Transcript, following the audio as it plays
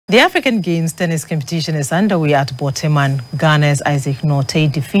The African Games tennis competition is underway at Boteman. Ghana's Isaac Nortey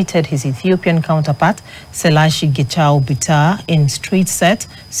defeated his Ethiopian counterpart, Sileshi Getachew in straight set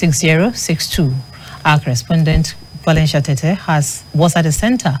 6-0, 6-2. Our correspondent, Valencia Tete, was at the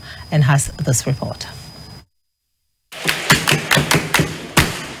center and has this report.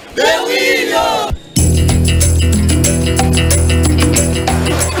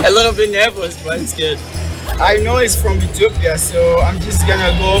 A little bit nervous, but it's good. I know it's from Ethiopia, so I'm just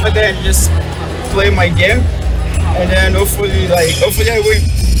gonna go over there and just play my game, and then hopefully I win.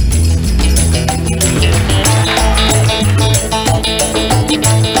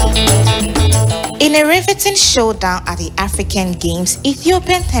 In a riveting showdown at the African Games,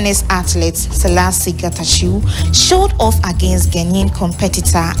 Ethiopian tennis athlete Sileshi Getachew showed off against Ghanaian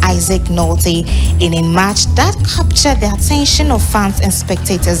competitor Isaac Nortey in a match that captured the attention of fans and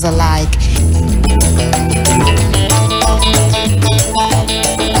spectators alike.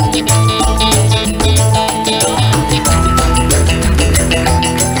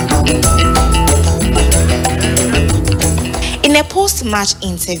 In a post-match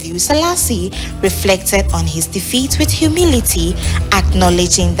interview, Sileshi reflected on his defeat with humility,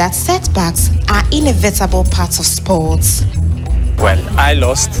 acknowledging that setbacks are inevitable parts of sports. Well, I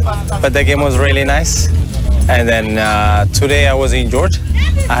lost, but the game was really nice. And then today I was injured.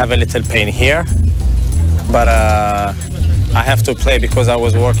 I have a little pain here, but I have to play because I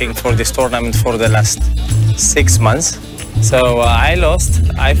was working for this tournament for the last 6 months. So I lost,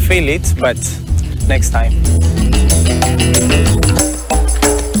 I feel it, but next time.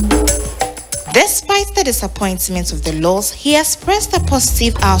 Despite the disappointment of the loss, he expressed a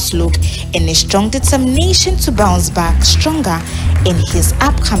positive outlook and a strong determination to bounce back stronger in his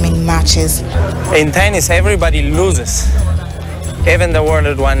upcoming matches. In tennis, everybody loses. Even the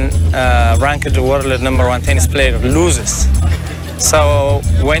ranked world #1 tennis player loses. So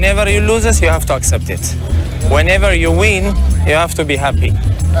whenever you lose, you have to accept it. Whenever you win, you have to be happy.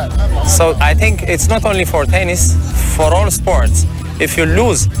 So I think it's not only for tennis, for all sports. If you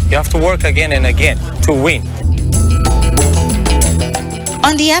lose, you have to work again and again to win.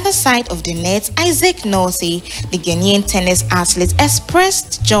 On the other side of the net, Isaac Nortey, the Ghanaian tennis athlete,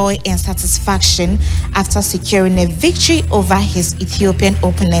 expressed joy and satisfaction after securing a victory over his Ethiopian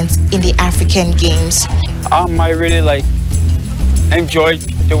opponent in the African Games. I really enjoyed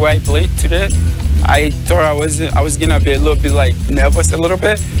the way I played today. I thought I was gonna be a little bit nervous a little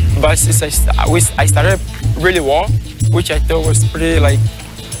bit, but since I started really well, which I thought was pretty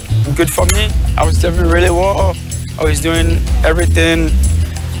good for me. I was doing really well. I was doing everything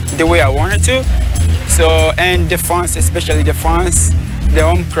the way I wanted to. So, and the fans, especially the fans, the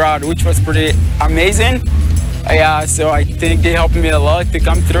home crowd, which was pretty amazing. Yeah, so I think they helped me a lot to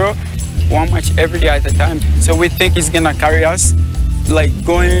come through one match every day at a time. So we think it's gonna carry us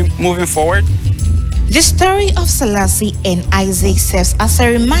moving forward. The story of Sileshi and Isaac serves as a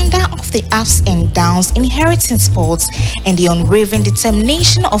reminder of the ups and downs inherent in sports and the unwavering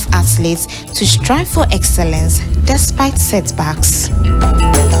determination of athletes to strive for excellence despite setbacks.